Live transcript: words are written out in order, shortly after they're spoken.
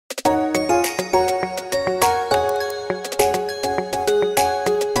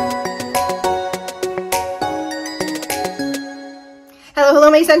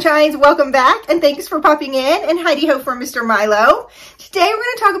Sunshines, welcome back and thanks for popping in, and Heidi Ho for Mr. Milo. Today we're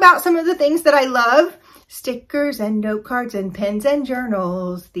going to talk about some of the things that I love. Stickers and note cards and pens and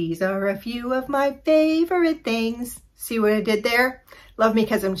journals. These are a few of my favorite things. See what I did there? Love me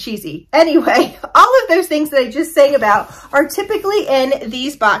because I'm cheesy. Anyway, all of those things that I just sang about are typically in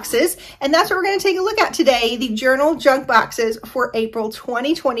these boxes, and that's what we're going to take a look at today, the journal junk boxes for April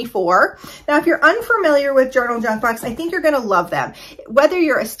 2024. Now, if you're unfamiliar with journal junk box, I think you're going to love them. Whether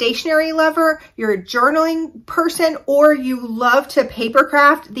you're a stationery lover, you're a journaling person, or you love to paper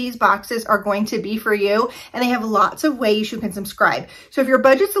craft, these boxes are going to be for you, and they have lots of ways you can subscribe. So if your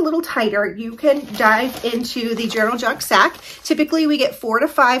budget's a little tighter, you can dive into the journal junk sack. Typically, we get 4 to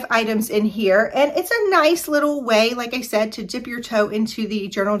 5 items in here, and it's a nice little way, like I said, to dip your toe into the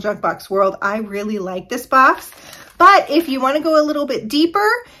journal junk box world. I really like this box. But if you want to go a little bit deeper,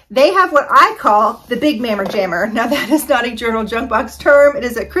 they have what I call the Big Mammer Jammer. Now, that is not a journal junk box term. It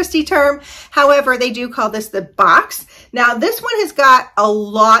is a Christy term. However, they do call this the box. Now, this one has got a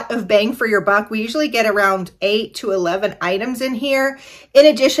lot of bang for your buck. We usually get around 8 to 11 items in here. In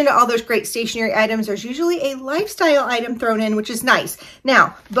addition to all those great stationery items, there's usually a lifestyle item thrown in, which is nice.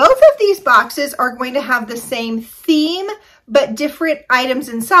 Now, both of these boxes are going to have the same theme, but different items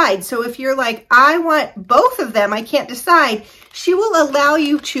inside. So if you're like, I want both of them, I can't decide, she will allow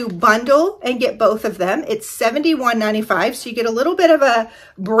you to bundle and get both of them. It's $71.95, so you get a little bit of a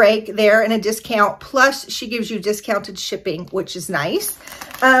break there and a discount, plus she gives you discounted shipping, which is nice.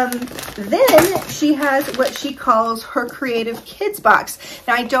 Then she has what she calls her Creative Kids box.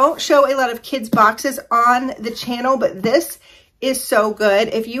 Now, I don't show a lot of kids boxes on the channel, but this is so good.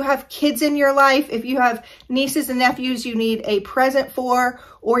 If you have kids in your life, if you have nieces and nephews you need a present for,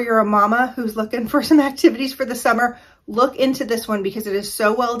 or you're a mama who's looking for some activities for the summer, look into this one because it is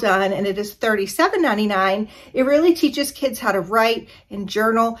so well done, and it is $37.99. It really teaches kids how to write and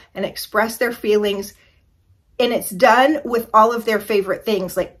journal and express their feelings. And it's done with all of their favorite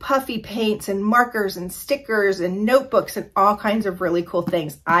things like puffy paints and markers and stickers and notebooks and all kinds of really cool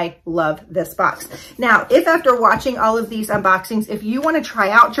things. I love this box. Now, if after watching all of these unboxings, if you want to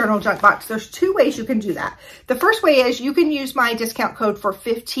try out Journal Junk Box, there's 2 ways you can do that. The first way is you can use my discount code for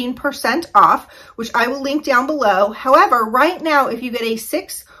 15% off, which I will link down below. However, right now, if you get a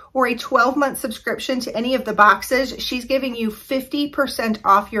 6 or a 12-month subscription to any of the boxes, she's giving you 50%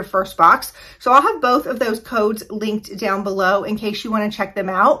 off your first box. So I'll have both of those codes linked down below in case you want to check them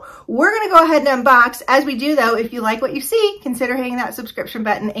out. We're going to go ahead and unbox. As we do, though, if you like what you see, consider hitting that subscription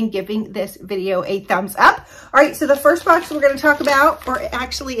button and giving this video a thumbs up. All right, so the first box we're going to talk about, or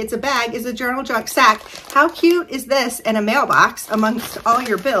actually it's a bag, is a journal junk sack. How cute is this in a mailbox amongst all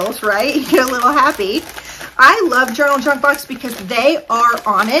your bills, right? You get a little happy. I love Journal Junk Box because they are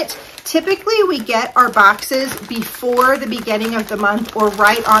on it. Typically, we get our boxes before the beginning of the month or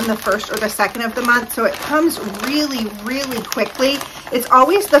right on the 1st or the 2nd of the month. So it comes really, really quickly. It's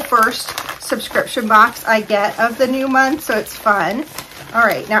always the first subscription box I get of the new month, so it's fun. All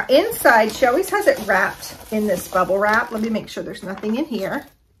right, now inside, she always has it wrapped in this bubble wrap. Let me make sure there's nothing in here.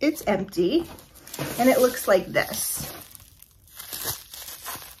 It's empty, and it looks like this.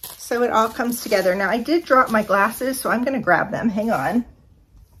 So it all comes together. Now, I did drop my glasses, so I'm going to grab them. Hang on.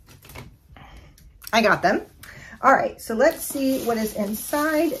 I got them. All right, so let's see what is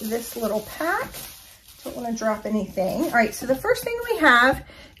inside this little pack. Don't want to drop anything. All right, so the first thing we have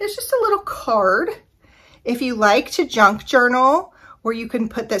is just a little card. If you like to junk journal, or you can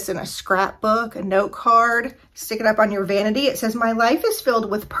put this in a scrapbook, a note card, stick it up on your vanity. It says, "My life is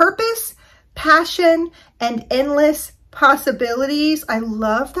filled with purpose, passion, and endless possibilities." I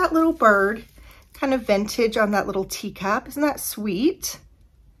love that little bird, kind of vintage on that little teacup. Isn't that sweet?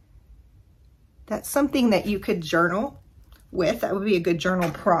 That's something that you could journal with. That would be a good journal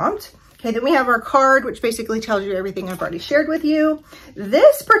prompt. Okay, then we have our card, which basically tells you everything I've already shared with you.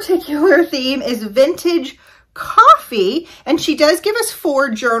 This particular theme is vintage coffee, and she does give us 4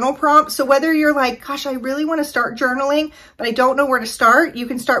 journal prompts. So whether you're like, gosh, I really want to start journaling, but I don't know where to start, you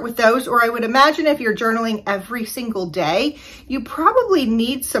can start with those. Or I would imagine if you're journaling every single day, you probably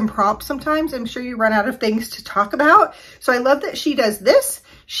need some prompts sometimes. I'm sure you run out of things to talk about. So I love that she does this.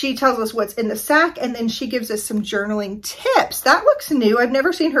 She tells us what's in the sack, and then she gives us some journaling tips. That looks new. I've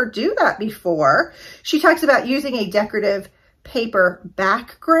never seen her do that before. She talks about using a decorative paper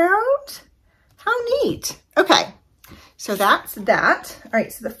background. How neat. Okay, so that's that. All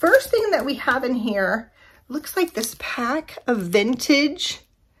right, so the first thing that we have in here looks like this pack of vintage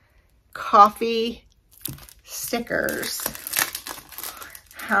coffee stickers.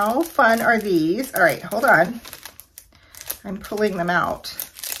 How fun are these? All right, hold on. I'm pulling them out.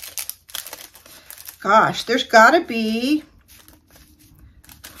 Gosh, there's gotta be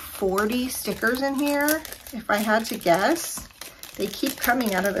 40 stickers in here, if I had to guess. They keep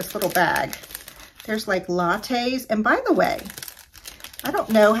coming out of this little bag. There's like lattes. And by the way, I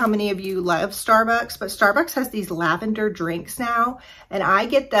don't know how many of you love Starbucks, but Starbucks has these lavender drinks now. And I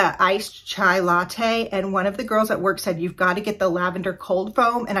get the iced chai latte. And one of the girls at work said, you've got to get the lavender cold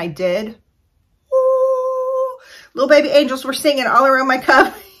foam. And I did. Ooh, little baby angels were singing all around my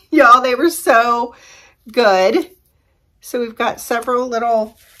cup. Y'all, they were so good. So we've got several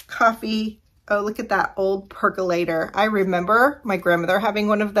little coffee. Oh, look at that old percolator. I remember my grandmother having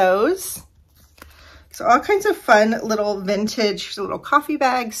one of those. So all kinds of fun little vintage little coffee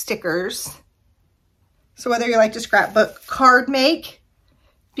bag stickers. So whether you like to scrapbook card make,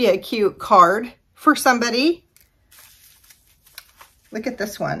 be a cute card for somebody. Look at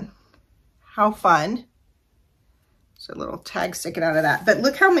this one. How fun. So a little tag sticking out of that. But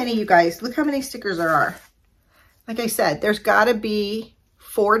look how many, you guys, look how many stickers there are. Like I said, there's gotta be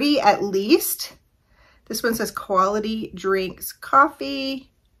 40 at least. This one says quality drinks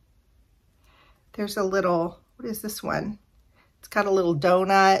coffee. There's a little, what is this one? It's got a little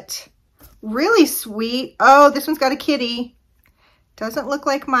donut. Really sweet. Oh, this one's got a kitty. Doesn't look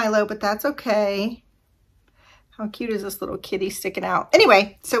like Milo, but that's okay. How cute is this little kitty sticking out?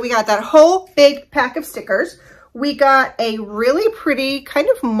 Anyway, so we got that whole big pack of stickers. We got a really pretty kind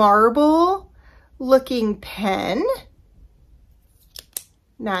of marble looking pen.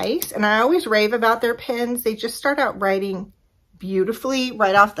 Nice. And I always rave about their pens. They just start out writing beautifully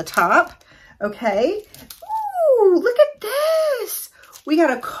right off the top. Okay. Ooh, look at this. We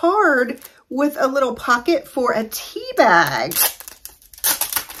got a card with a little pocket for a tea bag.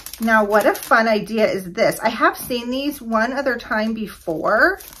 Now, what a fun idea is this? I have seen these one other time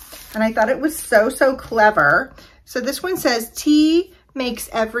before, and I thought it was so, so clever. So this one says, tea makes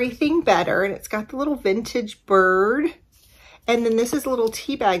everything better, and it's got the little vintage bird. And then this is a little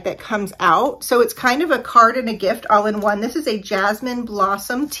tea bag that comes out. So it's kind of a card and a gift all in one. This is a Jasmine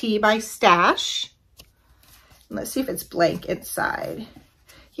Blossom Tea by Stash. And let's see if it's blank inside.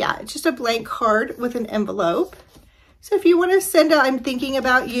 Yeah, it's just a blank card with an envelope. So if you want to send a, I'm thinking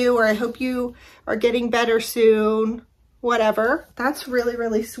about you, or I hope you are getting better soon, whatever. That's really,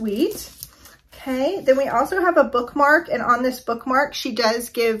 really sweet. Okay, then we also have a bookmark. And on this bookmark, she does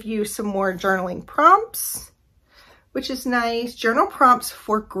give you some more journaling prompts, which is nice. Journal prompts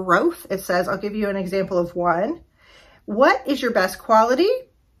for growth, it says. I'll give you an example of one. What is your best quality?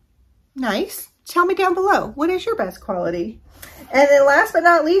 Nice. Tell me down below. What is your best quality? And then last but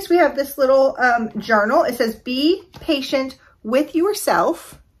not least, we have this little journal. It says, be patient with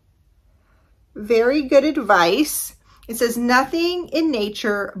yourself. Very good advice. It says, nothing in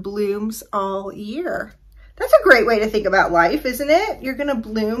nature blooms all year. That's a great way to think about life, isn't it? You're going to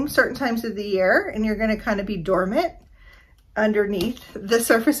bloom certain times of the year, and you're going to kind of be dormant underneath the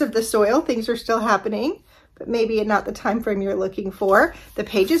surface of the soil. Things are still happening, but maybe not the time frame you're looking for. The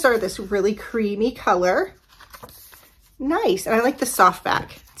pages are this really creamy color. Nice. And I like the soft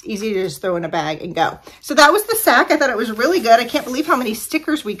back. It's easy to just throw in a bag and go. So that was the sack. I thought it was really good. I can't believe how many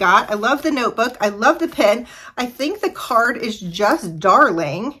stickers we got. I love the notebook. I love the pen. I think the card is just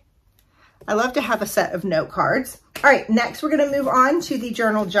darling. I love to have a set of note cards. All right, next we're going to move on to the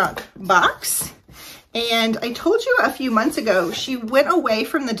journal junk box. And I told you a few months ago, she went away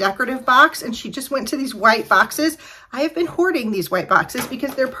from the decorative box and she just went to these white boxes. I have been hoarding these white boxes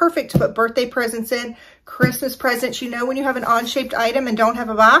because they're perfect to put birthday presents in, Christmas presents. You know, when you have an odd-shaped item and don't have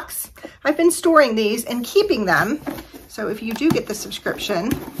a box, I've been storing these and keeping them. So if you do get the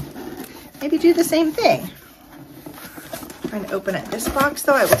subscription, maybe do the same thing. Trying to open it. This box,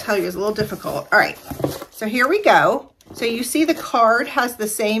 though, I will tell you, is a little difficult. All right, so here we go. So you see the card has the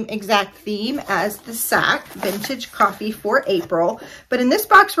same exact theme as the sack, vintage coffee for April. But in this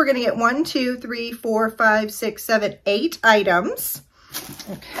box, we're going to get 1, 2, 3, 4, 5, 6, 7, 8 items.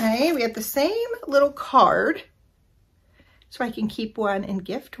 Okay, we have the same little card. So I can keep one and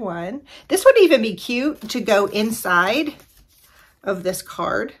gift one. This would even be cute to go inside of this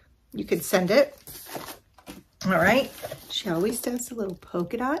card. You could send it. All right, she always does a little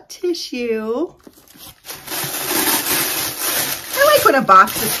polka dot tissue. I like when a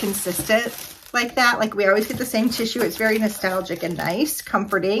box is consistent like that. Like we always get the same tissue. It's very nostalgic and nice,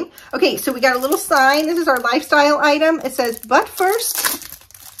 comforting. Okay, so we got a little sign. This is our lifestyle item. It says, but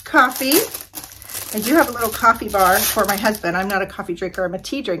first, coffee. I do have a little coffee bar for my husband. I'm not a coffee drinker, I'm a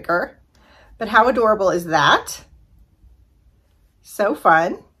tea drinker. But how adorable is that? So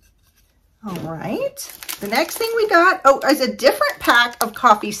fun. All right. The next thing we got, oh, is a different pack of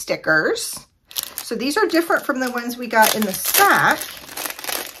coffee stickers. So these are different from the ones we got in the stack.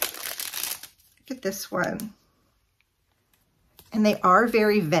 Look at this one. and they are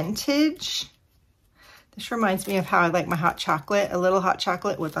very vintage. This reminds me of how I like my hot chocolate, a little hot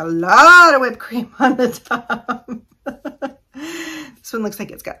chocolate with a lot of whipped cream on the top. This one looks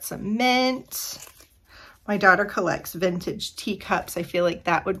like it's got some mint. My daughter collects vintage teacups. I feel like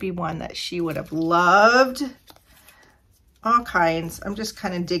that would be one that she would have loved. All kinds. I'm just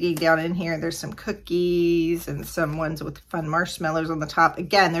kind of digging down in here. There's some cookies and some ones with fun marshmallows on the top.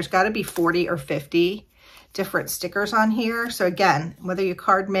 Again, there's got to be 40 or 50 different stickers on here. So again, whether you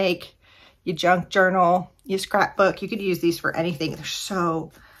card make, you junk journal, you scrapbook, you could use these for anything. There's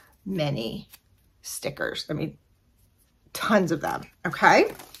so many stickers. I mean, tons of them.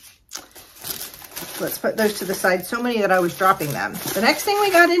 Okay. Let's put those to the side. So many that I was dropping them. The next thing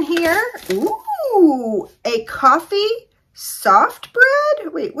we got in here, ooh, a coffee soft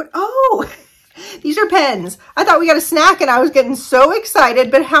bread. Wait, what? Oh, these are pens. I thought we got a snack and I was getting so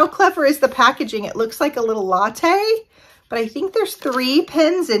excited, but how clever is the packaging? It looks like a little latte, but I think there's 3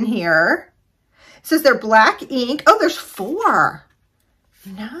 pens in here. It says they're black ink. Oh, there's 4.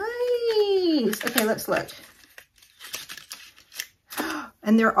 Nice. Okay, let's look.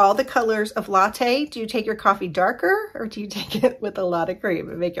 And they're all the colors of latte. Do you take your coffee darker or do you take it with a lot of cream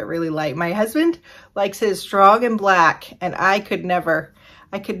and make it really light? My husband likes his strong and black, and I could never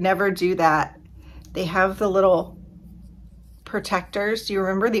do that. They have the little protectors. Do you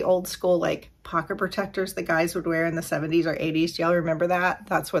remember the old school like pocket protectors the guys would wear in the 70s or 80s? Do y'all remember that?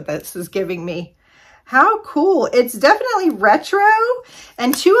 That's what this is giving me. How cool. It's definitely retro,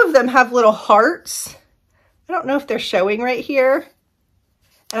 and 2 of them have little hearts. I don't know if they're showing right here.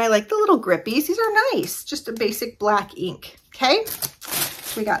 And I like the little grippies. These are nice. Just a basic black ink. Okay.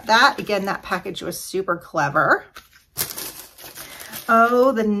 So we got that. Again, that package was super clever.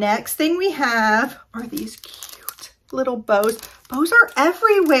 Oh, the next thing we have are these cute little bows. Bows are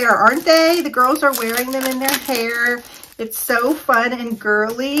everywhere, aren't they? The girls are wearing them in their hair. It's so fun and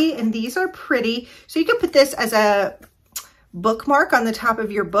girly. And these are pretty. So you can put this as a bookmark on the top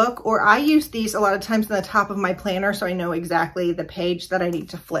of your book, or I use these a lot of times on the top of my planner so I know exactly the page that I need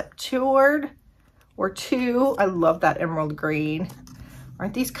to flip toward or to. I love that emerald green.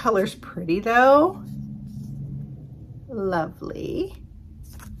 Aren't these colors pretty though? Lovely.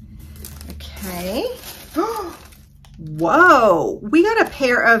 Okay. Whoa, we got a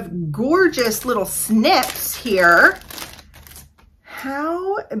pair of gorgeous little snips here.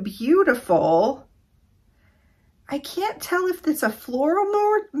 How beautiful. I can't tell if it's a floral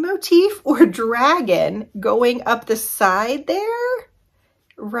motif or dragon going up the side there,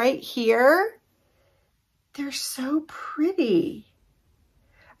 right here. They're so pretty.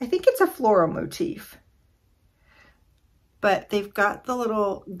 I think it's a floral motif, but they've got the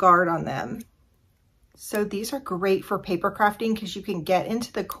little guard on them. So these are great for paper crafting because you can get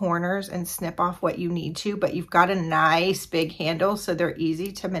into the corners and snip off what you need to, but you've got a nice big handle so they're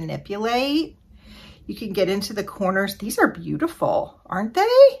easy to manipulate. You can get into the corners. These are beautiful, aren't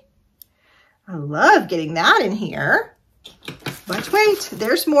they? I love getting that in here. But wait,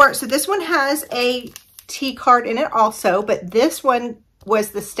 there's more. So this one has a tea card in it also, but this one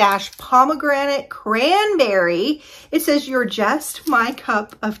was the Stash Pomegranate Cranberry. It says, "You're just my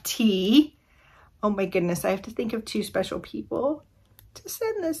cup of tea." Oh my goodness, I have to think of 2 special people to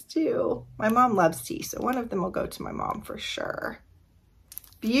send this to. My mom loves tea, so one of them will go to my mom for sure.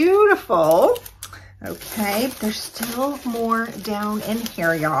 Beautiful. Okay, there's still more down in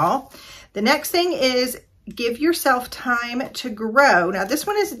here, y'all. The next thing is give yourself time to grow. Now, this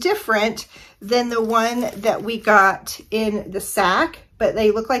one is different than the one that we got in the sack, but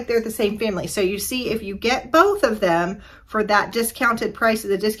they look like they're the same family. So you see, if you get both of them for that discounted price of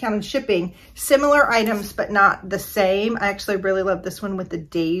the discounted shipping, similar items, but not the same. I actually really love this one with the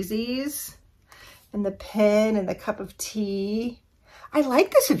daisies and the pen and the cup of tea. I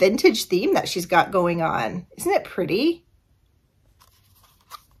like this vintage theme that she's got going on. Isn't it pretty?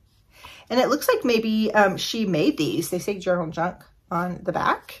 And it looks like maybe she made these. They say Journal Junk on the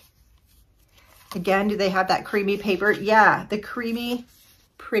back. Again, do they have that creamy paper? Yeah, the creamy,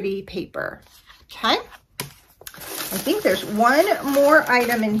 pretty paper. Okay. I think there's one more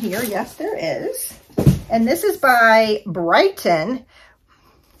item in here. Yes, there is. And this is by Brighton.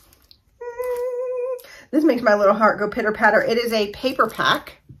 This makes my little heart go pitter patter. It is a paper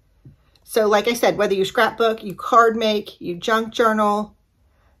pack. So like I said, whether you scrapbook, you card make, you junk journal,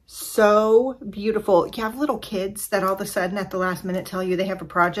 so beautiful. You have little kids that all of a sudden at the last minute tell you they have a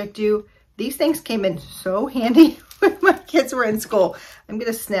project due. These things came in so handy when my kids were in school. I'm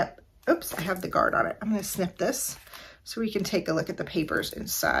gonna snip, oops, I have the guard on it. I'm gonna snip this so we can take a look at the papers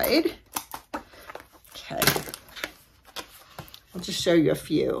inside. Okay, I'll just show you a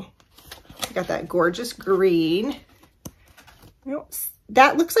few. I got that gorgeous green.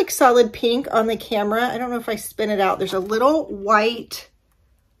 That looks like solid pink on the camera. I don't know if I spin it out. There's a little white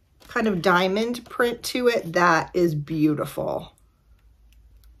kind of diamond print to it. That is beautiful.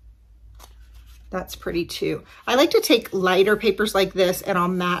 That's pretty too. I like to take lighter papers like this and I'll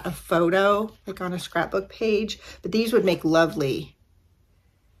mat a photo like on a scrapbook page, but these would make lovely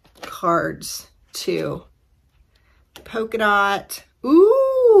cards too. Polka dot.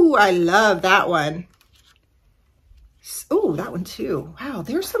 Ooh, I love that one. Oh, that one too. Wow,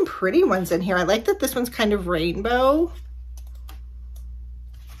 there's some pretty ones in here. I like that this one's kind of rainbow.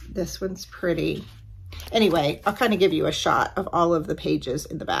 This one's pretty. Anyway, I'll kind of give you a shot of all of the pages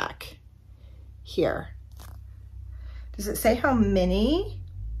in the back here. Does it say how many?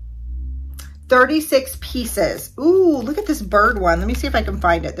 36 pieces. Ooh, look at this bird one. Let me see if I can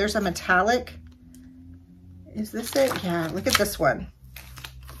find it. There's a metallic. Is this it? Yeah, look at this one.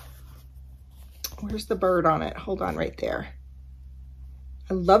 Where's the bird on it? Hold on, right there.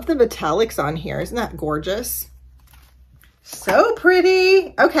 I love the metallics on here. Isn't that gorgeous? So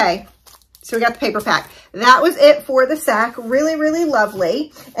pretty. Okay, so we got the paper pack. That was it for the sack. Really, really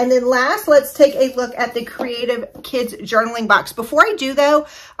lovely. And then last, let's take a look at the Creative Kids Journaling Box. Before I do though,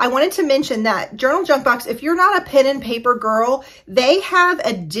 I wanted to mention that Journal Junk Box, if you're not a pen and paper girl, they have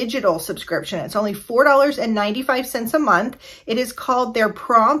a digital subscription. It's only $4.95 a month. It is called their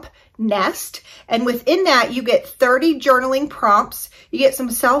Prompt Nest. And within that, you get 30 journaling prompts. You get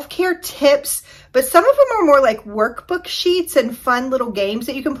some self-care tips, but some of them are more like workbook sheets and fun little games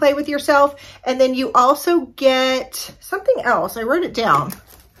that you can play with yourself. And then you also get something else. I wrote it down.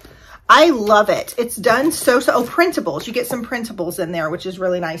 I love it. It's done so. Oh, printables. You get some printables in there, which is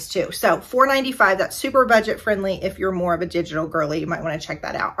really nice too. So $4.95, that's super budget friendly. If you're more of a digital girly, you might want to check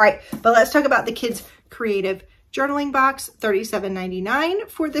that out. All right, but let's talk about the Kids Creative Journaling Box. $37.99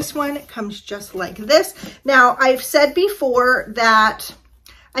 for this one. It comes just like this. Now, I've said before that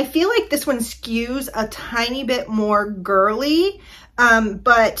I feel like this one skews a tiny bit more girly,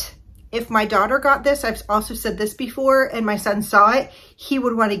 but if my daughter got this, I've also said this before, and my son saw it, he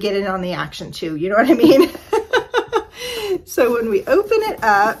would want to get in on the action too. You know what I mean? So when we open it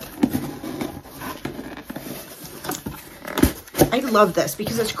up, I love this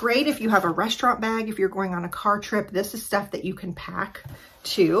because it's great if you have a restaurant bag, if you're going on a car trip. This is stuff that you can pack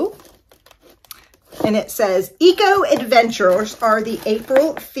too. And it says, Eco Adventures are the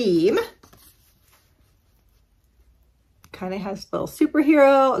April theme. Kind of has a little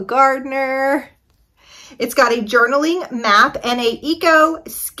superhero, a gardener. It's got a journaling map and a eco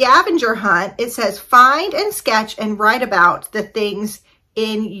scavenger hunt. It says, find and sketch and write about the things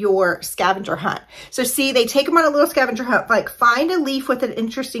in your scavenger hunt. So see, they take them on a little scavenger hunt, like find a leaf with an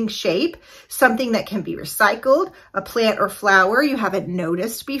interesting shape, something that can be recycled, a plant or flower you haven't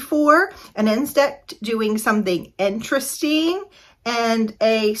noticed before, an insect doing something interesting, and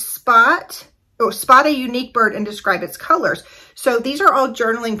a spot a unique bird and describe its colors. So these are all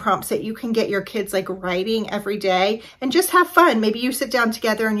journaling prompts that you can get your kids like writing every day and just have fun. Maybe you sit down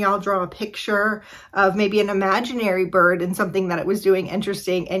together and y'all draw a picture of maybe an imaginary bird and something that it was doing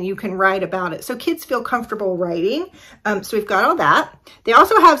interesting, and you can write about it. So kids feel comfortable writing. So we've got all that. They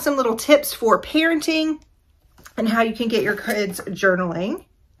also have some little tips for parenting and how you can get your kids journaling.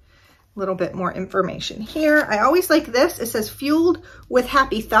 A little bit more information here. I always like this. It says fueled with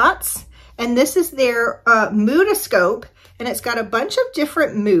happy thoughts. And this is their moodoscope, and it's got a bunch of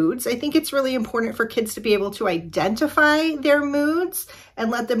different moods. I think it's really important for kids to be able to identify their moods and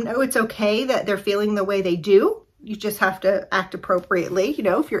let them know it's okay that they're feeling the way they do. You just have to act appropriately. You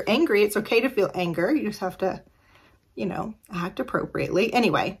know, if you're angry, it's okay to feel anger. You just have to, you know, act appropriately.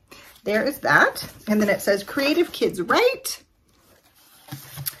 Anyway, there is that. And then it says Creative Kids Write.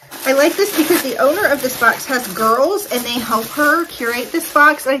 I like this because the owner of this box has girls and they help her curate this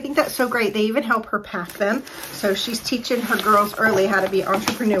box. And I think that's so great. They even help her pack them. So she's teaching her girls early how to be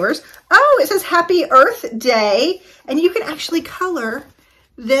entrepreneurs. Oh, it says Happy Earth Day. And you can actually color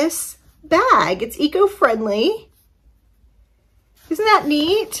this bag. It's eco-friendly. Isn't that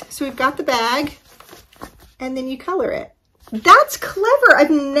neat? So we've got the bag and then you color it. That's clever. I've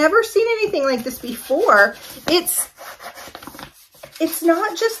never seen anything like this before. It's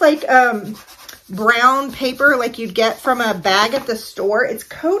not just like brown paper like you'd get from a bag at the store. It's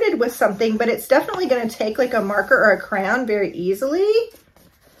coated with something, but it's definitely going to take like a marker or a crayon very easily.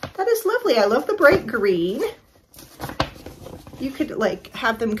 That is lovely. I love the bright green. You could like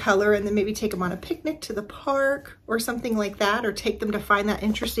have them color and then maybe take them on a picnic to the park or something like that, or take them to find that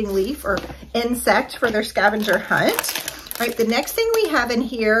interesting leaf or insect for their scavenger hunt. All right, the next thing we have in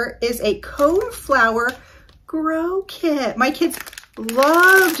here is a cone flower grow kit. My kids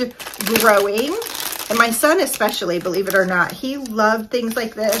loved growing, And my son especially, believe it or not, he loved things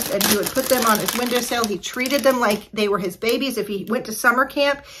like this, and he would put them on his windowsill. He treated them like they were his babies. If he went to summer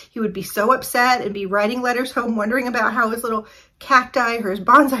camp, he would be so upset and be writing letters home, wondering about how his little cacti or his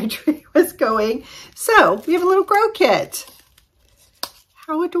bonsai tree was going. So we have a little grow kit.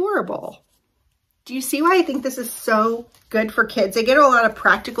 How adorable. Do you see why I think this is so good for kids? They get a lot of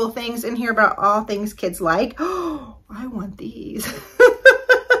practical things in here about all things kids like. Oh, I want these.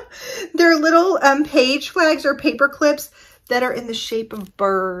 They're little page flags or paper clips that are in the shape of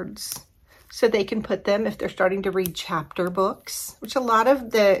birds. So they can put them if they're starting to read chapter books, which a lot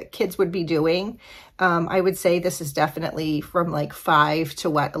of the kids would be doing. I would say this is definitely from like 5 to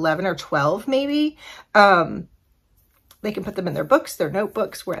 11 or 12 maybe. They can put them in their books, their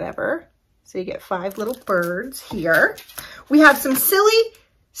notebooks, whatever. So you get 5 little birds here. We have some Silly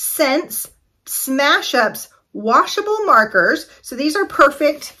Scents Smash Ups washable markers. So these are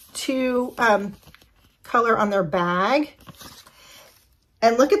perfect to color on their bag.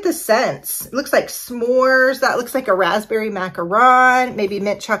 And look at the scents. It looks like s'mores. That looks like a raspberry macaron, maybe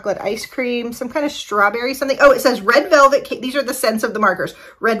mint chocolate ice cream, some kind of strawberry something. Oh, it says red velvet cake. These are the scents of the markers.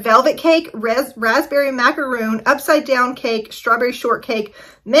 Red velvet cake, raspberry macaroon, upside down cake, strawberry shortcake,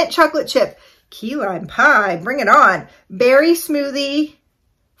 mint chocolate chip, key lime pie, bring it on, berry smoothie,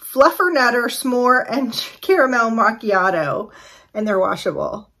 fluffer nutter, s'more, and caramel macchiato. And they're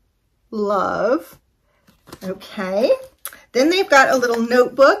washable. Love. Okay. Then they've got a little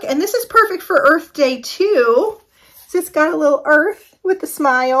notebook, and this is perfect for Earth Day too. So it's got a little earth with a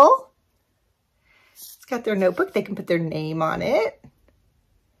smile. It's got their notebook. They can put their name on it.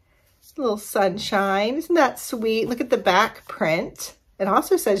 A little sunshine. Isn't that sweet? Look at the back print. It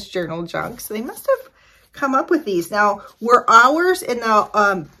also says journal junk, so they must have come up with these. Now, were ours in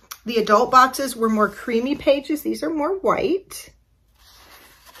the adult boxes were more creamy pages. These are more white.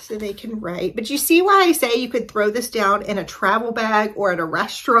 So they can write. But you see why I say you could throw this down in a travel bag or at a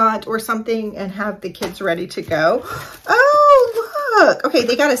restaurant or something and have the kids ready to go. Oh, look. Okay,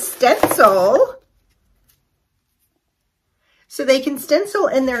 they got a stencil. So they can stencil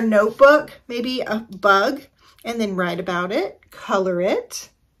in their notebook, maybe a bug, and then write about it, color it.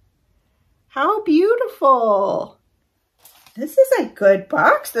 How beautiful. This is a good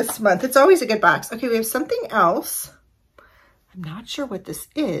box this month. It's always a good box. Okay, we have something else. I'm not sure what this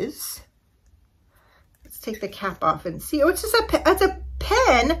is. Let's take the cap off and see. Oh, it's just it's a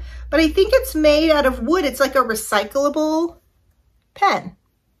pen, but I think it's made out of wood. It's like a recyclable pen.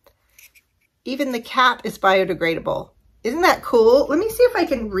 Even the cap is biodegradable. Isn't that cool? Let me see if I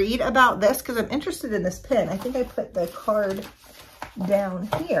can read about this because I'm interested in this pen. I think I put the card down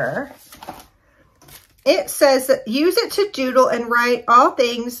here. It says that use it to doodle and write all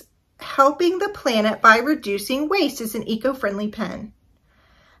things helping the planet by reducing waste is an eco-friendly pen.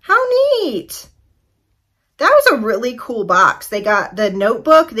 How neat. That was a really cool box. They got the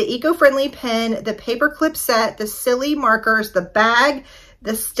notebook, the eco-friendly pen, the paperclip set, the silly markers, the bag,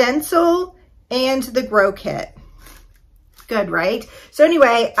 the stencil, and the grow kit. Good, right? So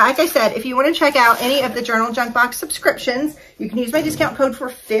anyway, like I said, if you want to check out any of the Journal Junk Box subscriptions, you can use my discount code for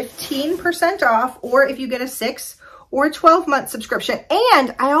 15% off, or if you get a 6 or a 12-month subscription.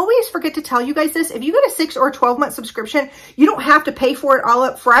 And I always forget to tell you guys this. If you get a 6 or 12-month subscription, you don't have to pay for it all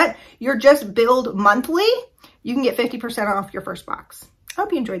up front. You're just billed monthly. You can get 50% off your first box. I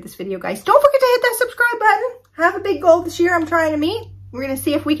hope you enjoyed this video, guys. Don't forget to hit that subscribe button. I have a big goal this year I'm trying to meet. We're going to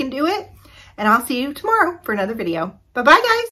see if we can do it. And I'll see you tomorrow for another video. Bye-bye, guys.